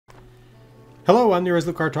Hello, I'm the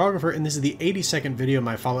Resolute Cartographer, and this is the 82nd video of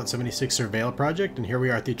my Fallout 76 Surveyal project, and here we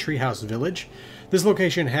are at the Treehouse Village. This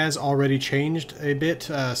location has already changed a bit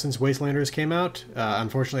since Wastelanders came out.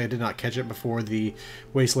 Unfortunately, I did not catch it before the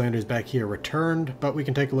Wastelanders back here returned, but we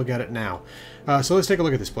can take a look at it now. So let's take a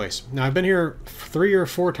look at this place. Now, I've been here 3 or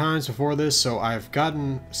 4 times before this, so I've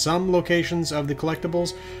gotten some locations of the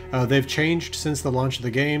collectibles. They've changed since the launch of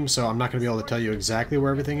the game, so I'm not going to be able to tell you exactly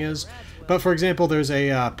where everything is. But for example, there's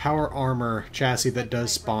a power armor chassis that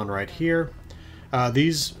does spawn right here.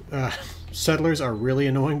 These settlers are really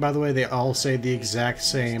annoying, by the way. They all say the exact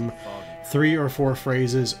same 3 or 4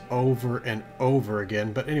 phrases over and over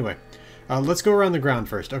again. But anyway, let's go around the ground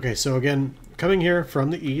first. Okay, so again, coming here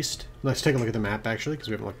from the east, let's take a look at the map actually, because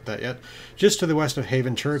we haven't looked at that yet. Just to the west of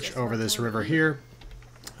Haven Church, over this river here.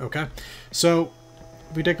 Okay, so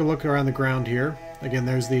if we take a look around the ground here, again,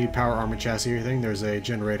 there's the power armor chassis thing. There's a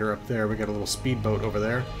generator up there. We got a little speedboat over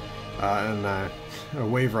there, and a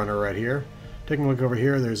wave runner right here. Taking a look over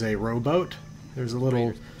here, there's a rowboat. There's a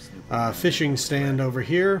little fishing stand over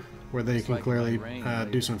here where they can clearly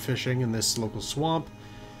do some fishing in this local swamp.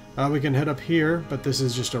 We can head up here, but this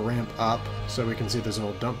is just a ramp up, so we can see there's an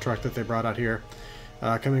old dump truck that they brought out here.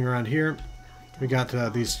 Coming around here, we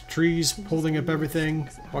got these trees holding up everything.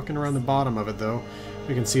 Walking around the bottom of it, though,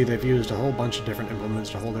 we can see they've used a whole bunch of different implements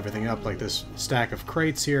to hold everything up, like this stack of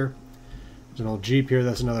crates here. There's an old Jeep here,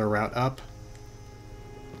 that's another route up.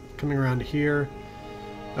 Coming around here,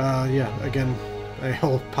 yeah, again, a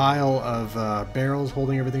whole pile of barrels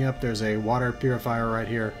holding everything up. There's a water purifier right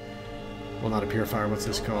here. Well, not a purifier, what's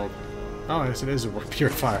this called? Oh, yes, it is a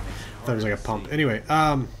purifier. I thought it was like a pump. Anyway,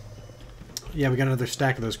 yeah, we got another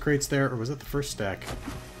stack of those crates there. Or was that the first stack?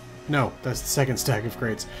 No, that's the second stack of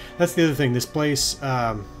crates. That's the other thing. This place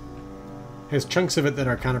has chunks of it that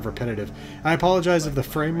are kind of repetitive. I apologize if the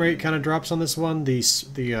frame rate kind of drops on this one.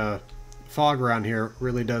 The fog around here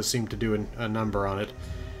really does seem to do a number on it.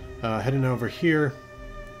 Heading over here,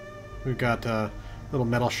 we've got a little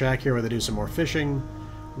metal shack here where they do some more fishing.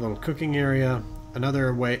 A little cooking area.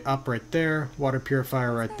 Another way up right there. Water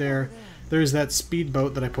purifier right there. There's that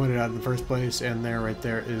speedboat that I pointed out in the first place, and there, right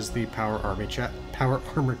there, is the power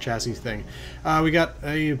armor chassis thing. We got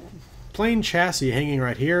a plain chassis hanging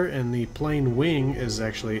right here, and the plain wing is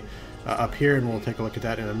actually up here, and we'll take a look at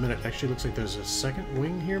that in a minute. Actually, looks like there's a second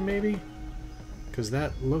wing here, maybe? Because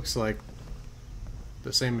that looks like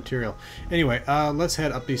the same material. Anyway, let's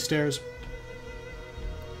head up these stairs.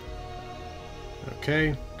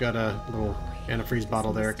 Okay, got a little antifreeze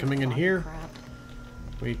bottle there. Coming in here,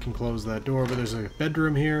 we can close that door, but there's a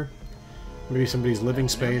bedroom here. Maybe somebody's living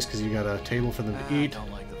space because you got a table for them to eat.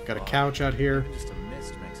 Got a couch out here.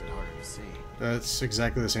 That's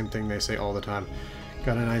exactly the same thing they say all the time.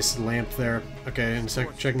 Got a nice lamp there. Okay, and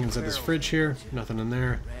checking inside this fridge here. Nothing in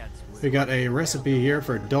there. We got a recipe here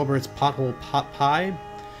for Delbert's pothole pot pie.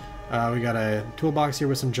 We got a toolbox here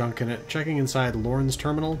with some junk in it. Checking inside Lauren's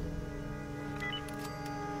terminal.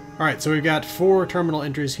 Alright, so we've got 4 terminal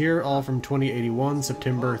entries here, all from 2081,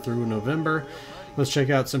 September through November. Let's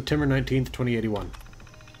check out September 19th, 2081.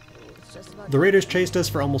 The raiders chased us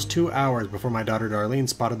for almost 2 hours before my daughter Darlene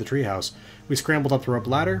spotted the treehouse. We scrambled up the rope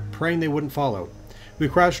ladder, praying they wouldn't follow. We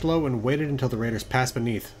crouched low and waited until the raiders passed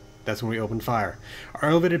beneath. That's when we opened fire.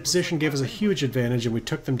 Our elevated position gave us a huge advantage, and we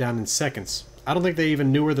took them down in seconds. I don't think they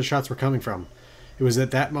even knew where the shots were coming from. It was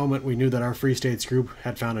at that moment we knew that our Free States group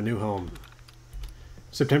had found a new home.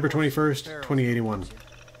 September 21st, 2081.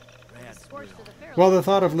 While the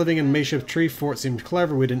thought of living in Makeshift Tree Fort seemed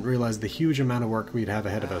clever, we didn't realize the huge amount of work we'd have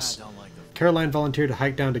ahead of us. Caroline volunteered to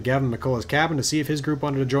hike down to Gavin McCullough's cabin to see if his group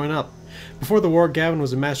wanted to join up. Before the war, Gavin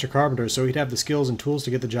was a master carpenter, so he'd have the skills and tools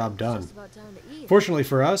to get the job done. Fortunately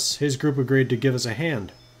for us, his group agreed to give us a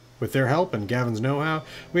hand. With their help and Gavin's know-how,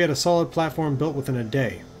 we had a solid platform built within a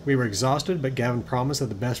day. We were exhausted, but Gavin promised that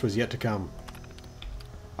the best was yet to come.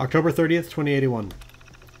 October 30th, 2081.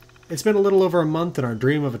 It's been a little over a month, and our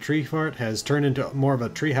dream of a tree fort has turned into more of a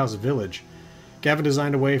treehouse village. Gavin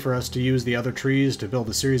designed a way for us to use the other trees to build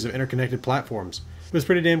a series of interconnected platforms. It was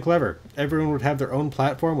pretty damn clever. Everyone would have their own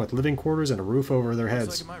platform with living quarters and a roof over their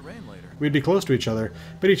heads. We'd be close to each other,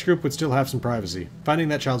 but each group would still have some privacy. Finding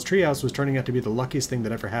that child's treehouse was turning out to be the luckiest thing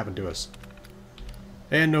that ever happened to us.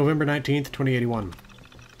 And November 19th, 2081.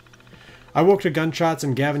 I woke to gunshots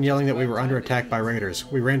and Gavin yelling that we were under attack by raiders.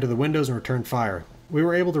 We ran to the windows and returned fire. We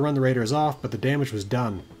were able to run the raiders off, but the damage was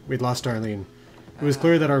done. We'd lost Darlene. It was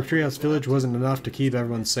clear that our Treehouse Village wasn't enough to keep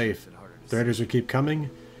everyone safe. The raiders would keep coming,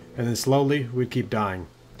 and then slowly we'd keep dying.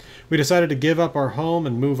 We decided to give up our home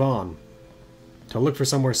and move on, to look for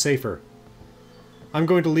somewhere safer. I'm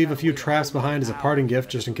going to leave a few traps behind as a parting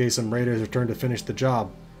gift just in case some raiders return to finish the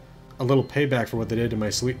job. a little payback for what they did to my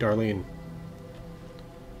sweet Darlene.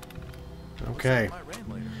 Okay.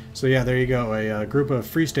 So yeah, there you go. A group of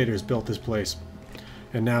Free Staters built this place.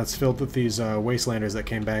 And now it's filled with these Wastelanders that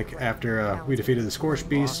came back after we defeated the Scorched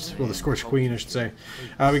Beast. Well, the Scorched Queen, I should say.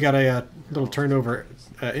 We got a little turned over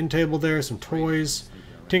end table there, some toys,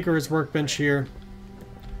 Tinkerer's workbench here,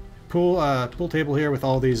 pool table here with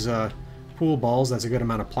all these pool balls. That's a good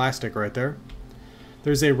amount of plastic right there.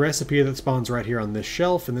 There's a recipe that spawns right here on this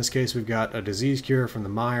shelf. In this case, we've got a disease cure from the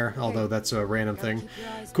Mire, although that's a random thing.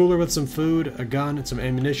 Cooler with some food, a gun, and some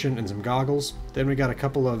ammunition, and some goggles. Then we got a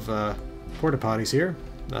couple of porta potties here,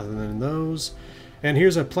 other than those. And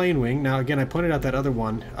here's a plane wing. Now, again, I pointed out that other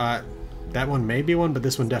one. That one may be one, but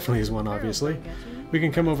this one definitely is one, obviously. We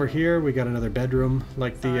can come over here. We got another bedroom.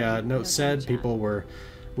 Like the note said, people were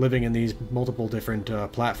living in these multiple different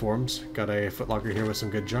platforms. Got a footlocker here with some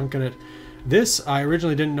good junk in it. This, I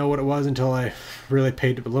originally didn't know what it was until I really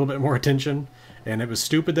paid a little bit more attention. And it was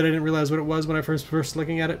stupid that I didn't realize what it was when I first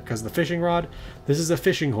looking at it, because the fishing rod, this is a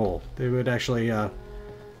fishing hole. They would actually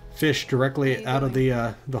fish directly out of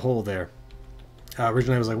the hole there.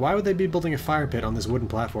 Originally I was like, why would they be building a fire pit on this wooden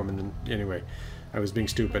platform? And then, anyway, I was being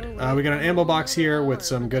stupid. We got an ammo box here with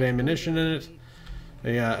some good ammunition in it.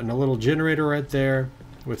 And a little generator right there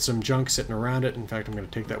with some junk sitting around it. In fact, I'm going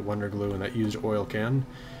to take that Wonder Glue and that used oil can.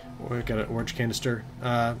 We got an orange canister.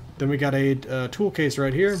 Then we got a tool case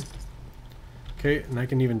right here. Okay, and I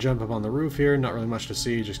can even jump up on the roof here. Not really much to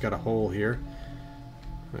see, just got a hole here.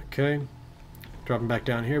 Okay. Dropping back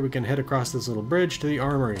down here, we can head across this little bridge to the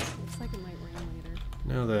armory. Looks like it might rain later.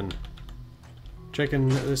 Now then, checking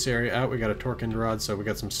this area out, we got a torque end rod, so we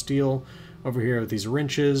got some steel over here with these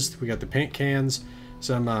wrenches. We got the paint cans,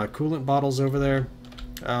 some coolant bottles over there.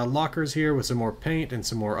 Lockers here with some more paint and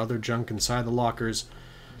some more other junk inside the lockers.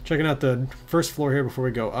 Checking out the first floor here before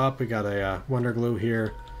we go up, we got a Wonder Glue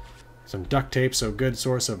here. Some duct tape, so good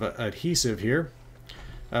source of adhesive here.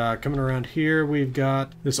 Coming around here, we've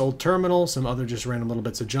got this old terminal, some other just random little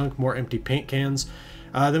bits of junk, more empty paint cans.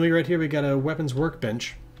 Then right here we got a weapons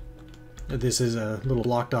workbench. This is a little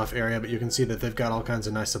blocked off area, but you can see that they've got all kinds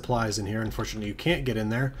of nice supplies in here. Unfortunately, you can't get in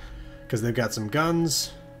there because they've got some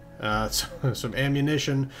guns, some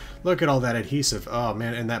ammunition. Look at all that adhesive. Oh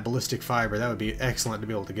man, and that ballistic fiber. That would be excellent to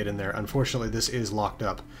be able to get in there. Unfortunately, this is locked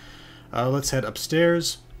up. Let's head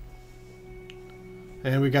upstairs.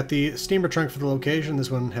 And we got the steamer trunk for the location. This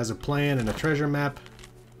one has a plan and a treasure map.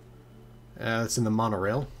 It's in the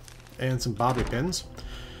monorail. And some bobby pins.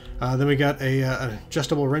 Then we got an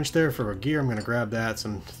adjustable wrench there for gear. I'm going to grab that.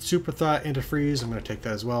 Some super thought antifreeze. I'm going to take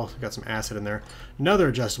that as well. Got some acid in there. Another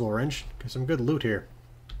adjustable wrench. Got some good loot here.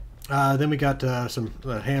 Then we got some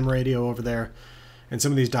ham radio over there. And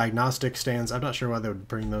some of these diagnostic stands. I'm not sure why they would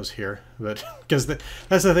bring those here, but because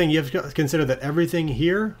that's the thing, you have to consider that everything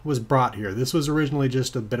here was brought here. This was originally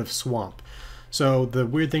just a bit of swamp. So the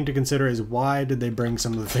weird thing to consider is, why did they bring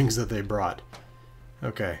some of the things that they brought?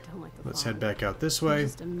 Okay, let's head back out this way.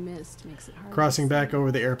 Crossing back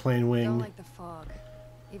over the airplane wing.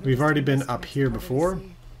 We've already been up here before,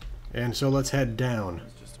 and so let's head down.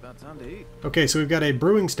 Okay, so we've got a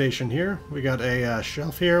brewing station here. We got a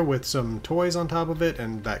shelf here with some toys on top of it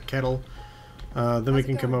and that kettle. Then we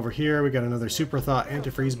can come over here. We got another Super Thought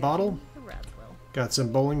antifreeze bottle. Got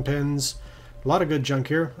some bowling pins. A lot of good junk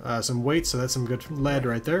here. Some weights, so that's some good lead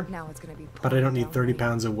right there. But I don't need 30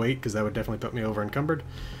 pounds of weight because that would definitely put me over encumbered.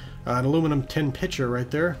 An aluminum tin pitcher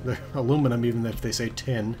right there. They're aluminum even if they say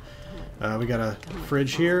tin. We got a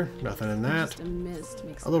fridge here, nothing in that.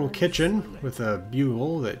 A little kitchen with a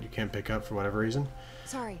bugle that you can't pick up for whatever reason.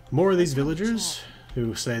 More of these villagers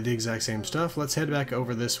who say the exact same stuff. Let's head back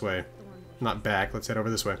over this way. Not back, let's head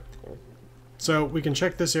over this way. So we can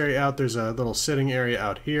check this area out. There's a little sitting area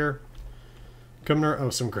out here. Coming around, oh,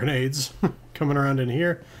 some grenades. Coming around in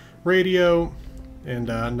here. Radio, and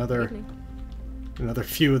another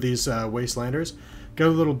few of these Wastelanders. Got a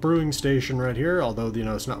little brewing station right here, although, you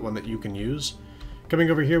know, it's not one that you can use. Coming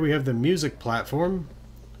over here, we have the music platform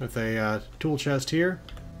with a tool chest here.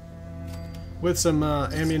 With some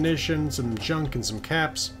ammunition, some junk, and some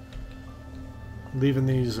caps. Leaving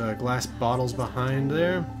these glass bottles behind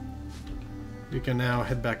there. We can now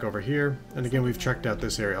head back over here. And again, we've checked out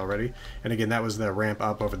this area already. And again, that was the ramp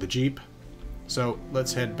up over the Jeep. So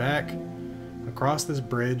let's head back across this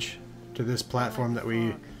bridge to this platform that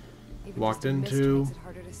we walked into,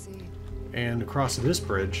 and across this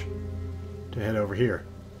bridge to head over here.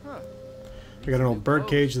 We got an old bird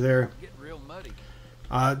cage there.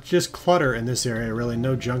 Just clutter in this area, really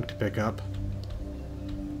no junk to pick up.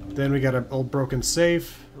 Then we got an old broken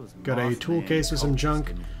safe, got a tool case with some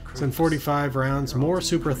junk, some 45 rounds, more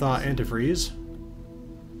Super Thought antifreeze.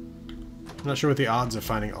 I'm not sure what the odds of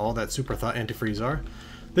finding all that super thaw antifreeze are.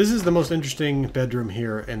 This is the most interesting bedroom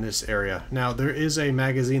here in this area. Now, there is a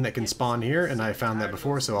magazine that can spawn here, and I found that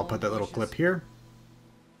before, so I'll put that little clip here.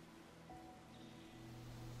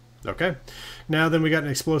 Okay. Now, then we got an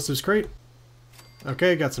explosives crate.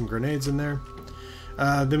 Okay, got some grenades in there.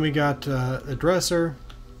 Then we got a dresser.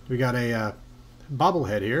 We got a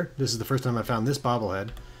bobblehead here. This is the first time I found this bobblehead.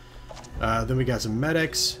 Then we got some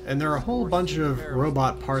medics, and there are a whole bunch of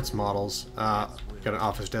robot parts models. Got an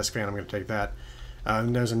office desk fan, I'm going to take that.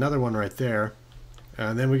 And there's another one right there.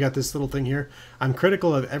 And then we got this little thing here. I'm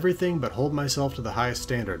critical of everything but hold myself to the highest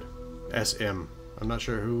standard. SM. I'm not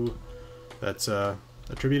sure who that's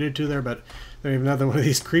attributed to there, but then we have another one of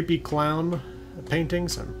these creepy clown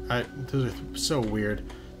paintings. Those are so weird.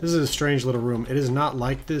 This is a strange little room. It is not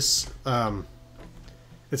like this.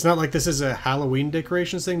 It's not like this is a Halloween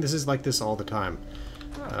decorations thing. This is like this all the time.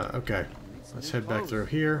 Okay, let's head back through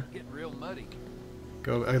here.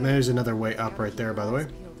 Go, and there's another way up right there, by the way.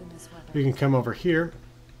 We can come over here.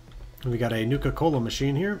 We got a Nuka-Cola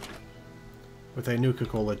machine here with a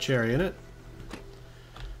Nuka-Cola cherry in it.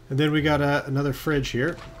 And then we got another fridge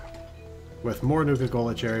here with more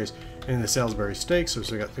Nuka-Cola cherries and the Salisbury steak. So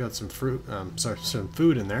we got some fruit, some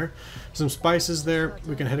food in there, some spices there.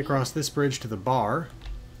 We can head across this bridge to the bar,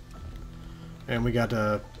 and we got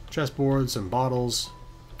chessboard, some bottles.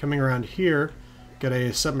 Coming around here, got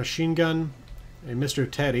a submachine gun, a Mr.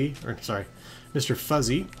 Teddy, or sorry, Mr.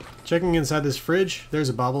 Fuzzy. Checking inside this fridge, there's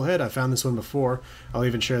a bobblehead. I found this one before. I'll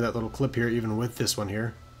even share that little clip here, even with this one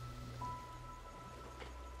here.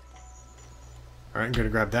 Alright, I'm going to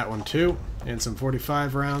grab that one too. And some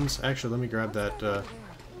 45 rounds. Actually, let me grab that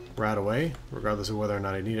right away, regardless of whether or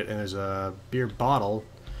not I need it. And there's a beer bottle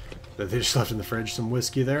that they just left in the fridge. Some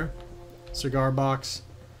whiskey there. Cigar box.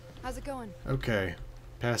 How's it going? Okay.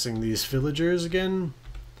 Passing these villagers again.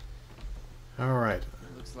 Alright.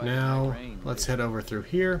 Now, let's head over through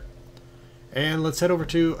here. And let's head over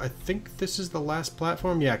to, I think this is the last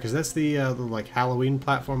platform. Yeah, because that's the like Halloween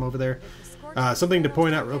platform over there. Something to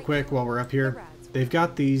point out real quick while we're up here. They've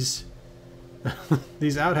got these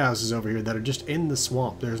these outhouses over here that are just in the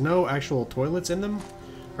swamp. There's no actual toilets in them.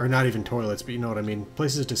 Or not even toilets, but you know what I mean.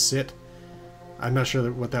 Places to sit. I'm not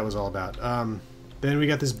sure what that was all about. Then we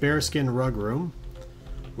got this bearskin rug room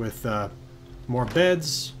with more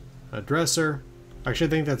beds, a dresser. Actually, I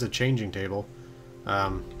think that's a changing table.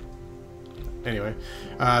 Anyway,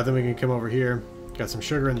 then we can come over here. Got some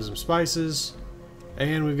sugar and some spices.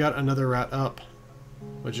 And we've got another route up,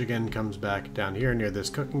 which again comes back down here near this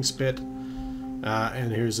cooking spit.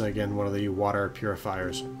 And here's again one of the water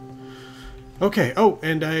purifiers. Okay, oh,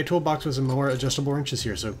 and a toolbox with some more adjustable wrenches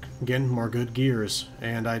here. So again, more good gears.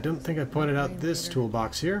 And I don't think I pointed out this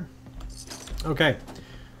toolbox here. Okay.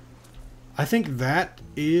 I think that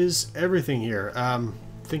is everything here.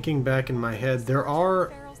 Thinking back in my head, there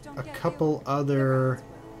are a couple other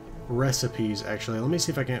recipes actually. Let me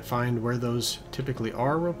see if I can't find where those typically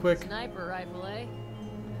are real quick. Sniper rifle, eh?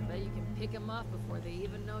 I bet you can pick them off before they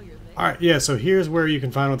even know you're there. Alright, yeah, so here's where you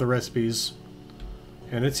can find all the recipes.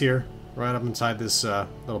 And it's here, right up inside this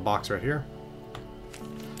little box right here.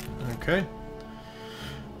 Okay.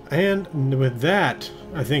 And with that,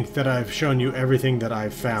 I think that I've shown you everything that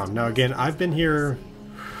I've found. Now again, I've been here,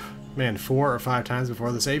 man, 4 or 5 times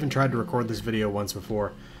before this. I even tried to record this video once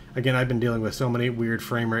before. Again, I've been dealing with so many weird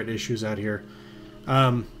frame rate issues out here.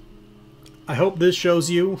 I hope this shows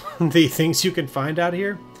you the things you can find out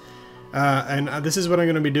here. And this is what I'm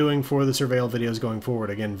going to be doing for the Surveyal videos going forward.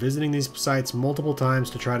 Again, visiting these sites multiple times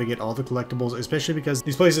to try to get all the collectibles, especially because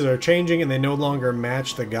these places are changing and they no longer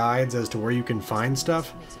match the guides as to where you can find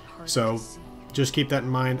stuff. So just keep that in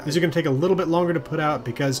mind. These are going to take a little bit longer to put out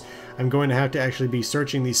because I'm going to have to actually be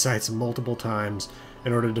searching these sites multiple times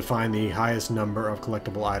in order to find the highest number of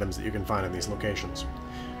collectible items that you can find in these locations.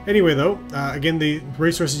 Anyway though, again, the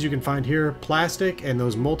resources you can find here, plastic and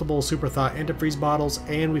those multiple super thaw antifreeze bottles,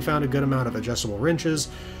 and we found a good amount of adjustable wrenches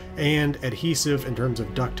and adhesive in terms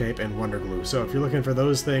of duct tape and wonder glue. So if you're looking for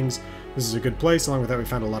those things, this is a good place. Along with that, we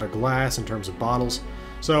found a lot of glass in terms of bottles.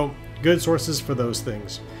 So good sources for those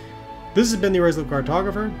things. This has been the Resolute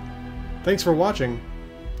Cartographer. Thanks for watching.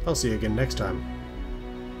 I'll see you again next time.